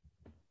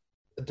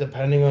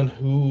depending on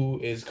who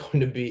is going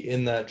to be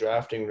in that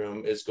drafting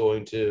room is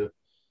going to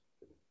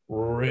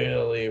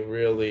really,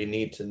 really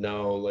need to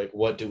know, like,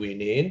 what do we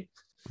need?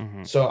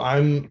 Mm-hmm. So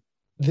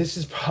this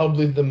is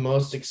probably the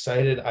most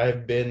excited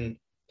I've been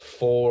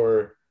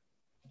for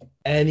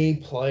any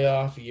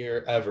playoff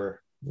year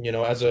ever.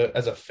 As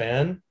a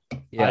fan, I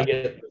Yeah.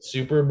 get the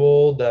Super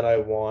Bowl that I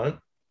want.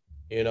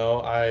 You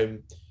know,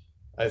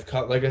 I've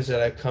come, like I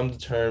said, I've come to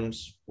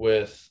terms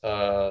with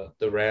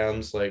the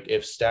Rams. Like,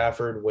 if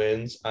Stafford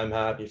wins, I'm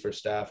happy for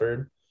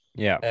Stafford.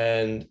 Yeah.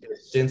 And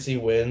since he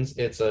wins,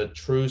 it's a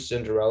true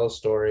Cinderella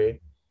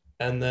story.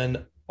 And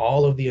then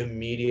all of the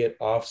immediate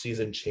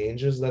offseason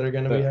changes that are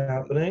going to be The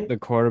happening. the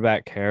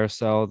quarterback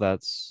carousel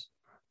that's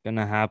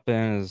gonna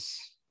happen is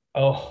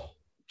Oh,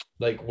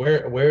 like,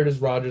 where does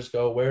Rodgers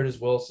go? Where does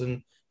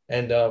Wilson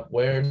end up?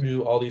 Where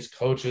do all these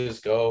coaches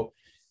go?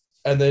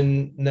 And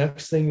then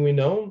next thing we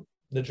know,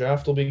 the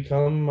draft will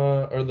become,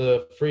 or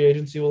the free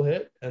agency will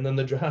hit, and then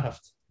the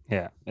draft.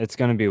 yeah, it's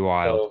gonna be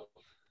wild. So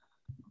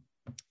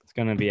It's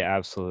gonna be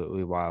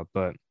absolutely wild.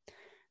 But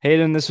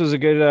Hayden, this was a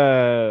good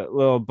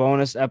little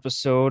bonus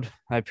episode.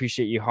 I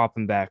appreciate you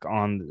hopping back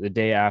on the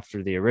day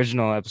after the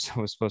original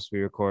episode was supposed to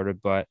be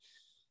recorded. But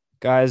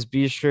guys,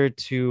 be sure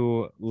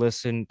to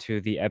listen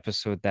to the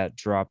episode that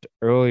dropped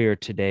earlier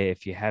today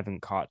if you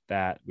haven't caught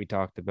that. We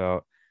talked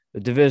about the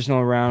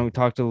divisional round. We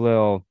talked a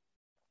little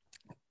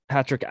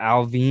Patrick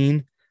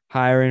Alvin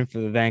hiring for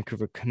the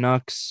Vancouver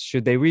Canucks.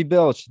 Should they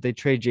rebuild? Should they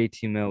trade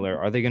JT Miller?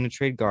 Are they going to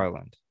trade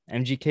Garland?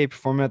 MGK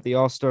performing at the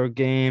All-Star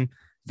game.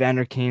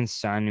 Vander Kane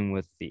signing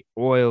with the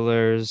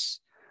Oilers.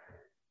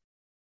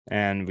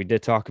 And we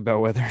did talk about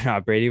whether or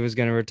not Brady was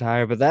going to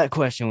retire, but that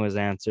question was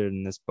answered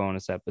in this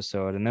bonus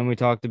episode. And then we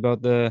talked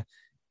about the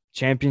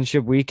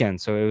championship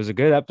weekend. So it was a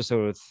good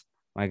episode with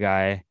my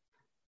guy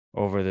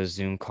over the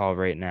Zoom call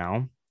right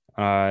now.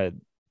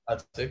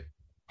 that's it.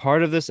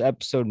 Part of this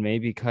episode may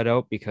be cut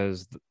out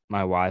because my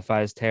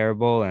Wi-Fi is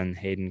terrible and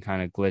Hayden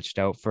kind of glitched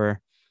out for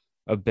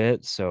a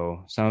bit.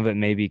 So some of it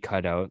may be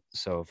cut out.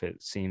 So if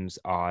it seems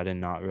odd and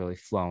not really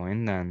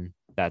flowing, then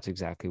that's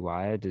exactly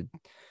why I did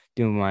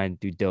do my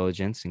due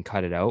diligence and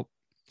cut it out.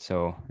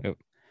 So it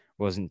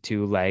wasn't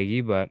too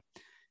laggy. But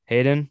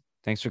Hayden,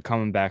 thanks for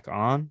coming back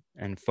on.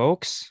 And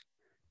folks,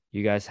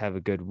 you guys have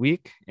a good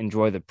week.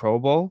 Enjoy the Pro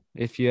Bowl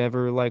if you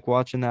ever like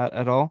watching that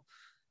at all.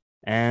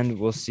 And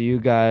we'll see you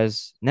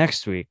guys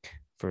next week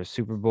for a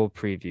Super Bowl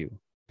preview.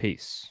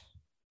 Peace.